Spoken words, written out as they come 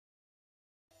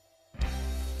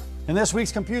In this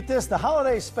week's Compute This, the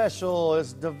holiday special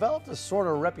has developed a sort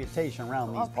of reputation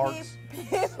around these parts.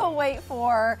 People wait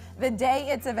for the day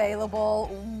it's available.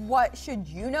 What should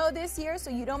you know this year so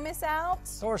you don't miss out?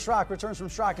 Thor Schrock returns from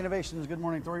Schrock Innovations. Good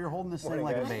morning, Thor. You're holding this thing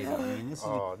like a baby. I mean,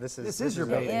 this is your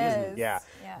baby, isn't it? Yeah.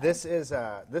 This is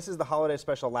the holiday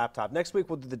special laptop. Next week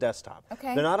we'll do the desktop.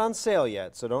 Okay. They're not on sale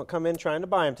yet, so don't come in trying to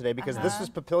buy them today because this is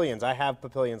Papillion's. I have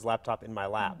Papillion's laptop in my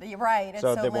lap. You're right. It's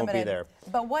so they limited. won't be there.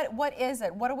 But what is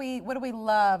it? What do we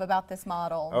love about this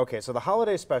model? Okay, so the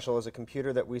holiday special is a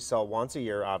computer that we sell once a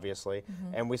year, obviously,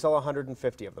 and we sell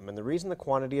 150 of them. And the reason the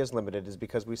quantity is limited is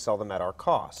because we sell them at our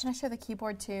cost. Can I show the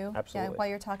keyboard too? Absolutely. Yeah, while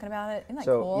you're talking about it, isn't that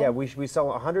So cool? yeah, we sell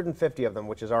 150 of them,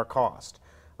 which is our cost,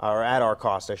 or at our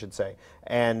cost, I should say.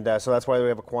 And so that's why we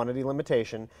have a quantity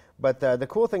limitation. But the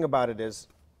cool thing about it is,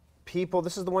 people,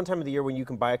 this is the one time of the year when you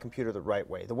can buy a computer the right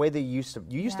way, the way you used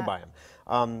to buy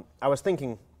them. I was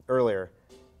thinking earlier,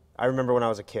 I remember when I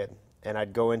was a kid, and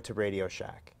I'd go into Radio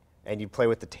Shack, and you'd play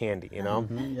with the Tandy, you know?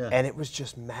 And it was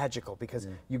just magical because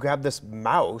you grab this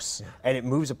mouse and it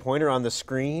moves a pointer on the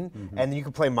screen and then you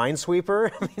could play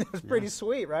Minesweeper. I mean, it was pretty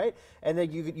sweet, right? And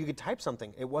then you could type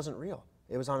something. It wasn't real.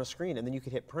 It was on a screen and then you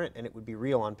could hit print and it would be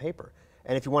real on paper.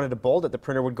 And if you wanted to bold it, the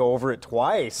printer would go over it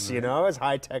twice, you know, it's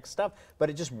high-tech stuff. But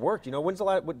it just worked, you know. Windows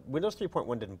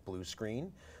 3.1 didn't blue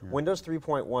screen. Windows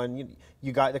 3.1,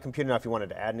 you got the computer now if you wanted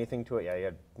to add anything to it. Yeah, you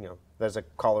had, you know, there's a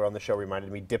caller on the show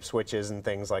reminded me, dip switches and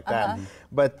things like that.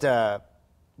 But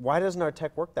why doesn't our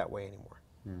tech work that way anymore?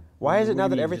 Why is it now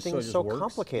that everything is so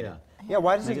complicated? Yeah,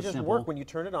 why doesn't it just work when you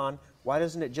turn it on? Why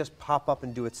doesn't it just pop up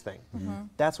and do its thing?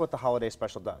 That's what the holiday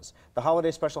special does. The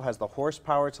holiday special has the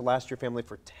horsepower to last your family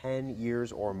for 10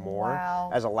 years or more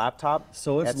as a laptop.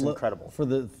 So that's incredible. For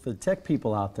the tech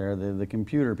people out there, the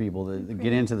computer people that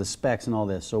get into the specs and all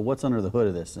this, so what's under the hood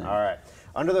of this thing? All right.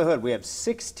 Under the hood, we have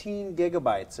 16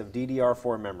 gigabytes of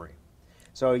DDR4 memory.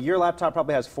 So your laptop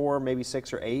probably has 4, maybe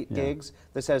 6 or 8 gigs.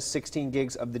 This has 16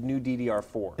 gigs of the new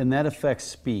DDR4. And that affects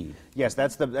speed. Yes,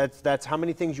 that's how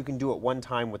many things you can do at one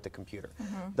time with the computer.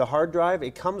 The hard drive,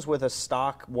 it comes with a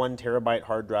stock 1 terabyte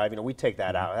hard drive. You know, we take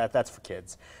that out. That's for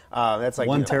kids. That's like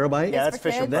 1 terabyte. Yeah, that's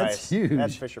Fisher Price. That's huge.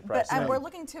 That's Fisher Price. But we're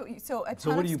looking to a ton of storage.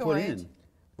 So what do you put in?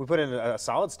 We put in a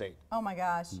solid state. Oh my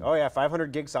gosh. Oh yeah,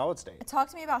 500 gig solid state. Talk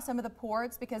to me about some of the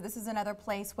ports, because this is another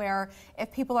place where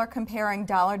if people are comparing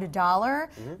dollar to dollar,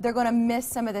 they're going to miss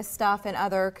some of this stuff in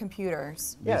other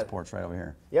computers. These ports right over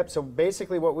here. Yep, so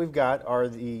basically what we've got are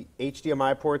the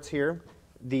HDMI ports here.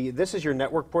 This is your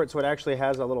network port, so it actually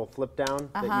has a little flip down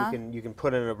that you can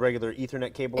put in a regular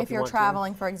Ethernet cable if you want to. If you're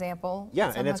traveling, for example.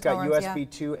 Yeah, and it's got USB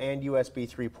 2 and USB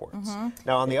 3 ports.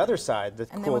 Now on the other side, the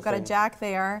and then we've got a jack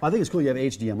there. I think it's cool you have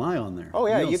HDMI on there. Oh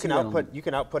yeah, you can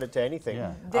output it to anything.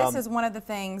 Yeah. This is one of the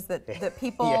things that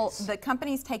people, the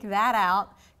companies take that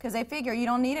out because they figure you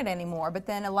don't need it anymore. But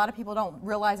then a lot of people don't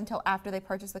realize until after they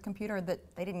purchase the computer that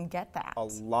they didn't get that. A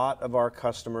lot of our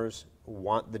customers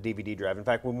want the DVD drive. In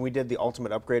fact, when we did the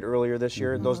Ultimate upgrade earlier this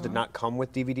year, those did not come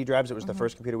with DVD drives. It was the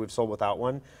first computer we've sold without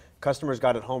one. Customers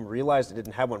got it home, realized it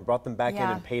didn't have one, brought them back in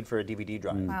and paid for a DVD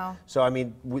drive. Wow. So, I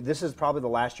mean, this is probably the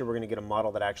last year we're going to get a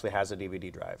model that actually has a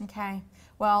DVD drive. Okay.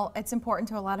 Well, it's important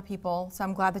to a lot of people, so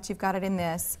I'm glad that you've got it in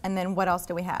this. And then what else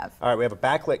do we have? All right, we have a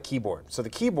backlit keyboard. So the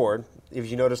keyboard, if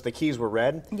you notice the keys were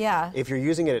red. Yeah. If you're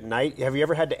using it at night, have you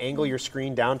ever had to angle your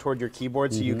screen down toward your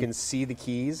keyboard so you can see the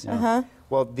keys?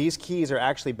 Well, these keys are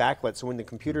actually backlit, so when the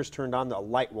computer's turned on, the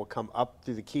light will come up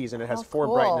through the keys, and it has 4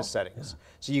 brightness settings.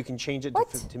 So you can change it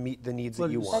to meet the needs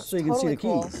that you want. So you can see the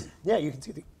keys. Yeah, you can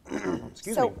see the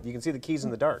excuse me. You can see the keys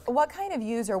in the dark. What kind of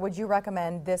user would you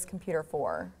recommend this computer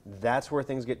for? That's where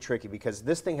things get tricky because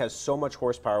this thing has so much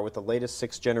horsepower with the latest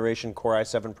 6th generation Core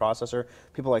i7 processor.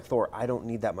 People like, Thor, I don't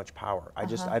need that much power. I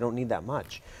don't need that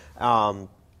much.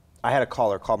 I had a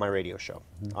caller call my radio show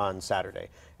on Saturday,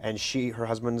 and her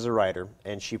husband is a writer,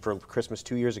 and she, for Christmas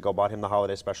 2 years ago, bought him the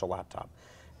holiday special laptop.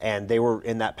 And they were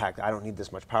in that pack. I don't need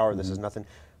this much power. This is nothing.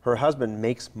 Her husband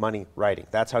makes money writing.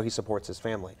 That's how he supports his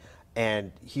family.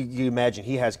 And you imagine,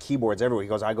 he has keyboards everywhere. He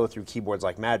goes, I go through keyboards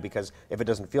like mad because if it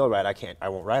doesn't feel right, I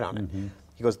won't write on it.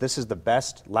 He goes, this is the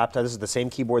best laptop. This is the same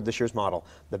keyboard, this year's model.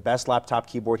 The best laptop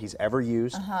keyboard he's ever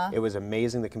used. It was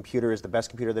amazing. The computer is the best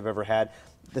computer they've ever had.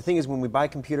 The thing is, when we buy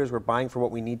computers, we're buying for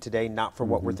what we need today, not for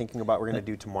what we're thinking about we're going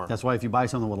to do tomorrow. That's why if you buy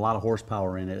something with a lot of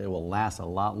horsepower in it, it will last a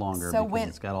lot longer because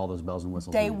it's got all those bells and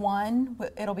whistles. Day one,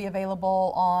 it'll be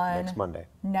available on next Monday.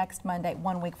 Next Monday,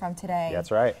 1 week from today.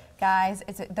 That's right. Guys,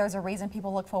 there's a reason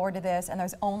people look forward to this, and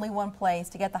there's only one place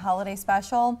to get the holiday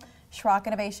special. Schrock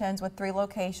Innovations with 3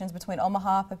 locations between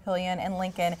Omaha, Papillion, and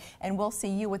Lincoln, and we'll see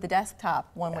you with the desktop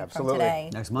 1 week from today.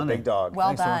 Next Monday. The big dog.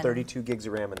 Well done. 32 gigs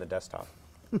of RAM in the desktop.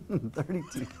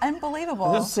 32.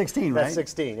 Unbelievable. This is 16, right? That's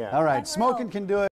 16, yeah. All right, Unreal. smoking can do it.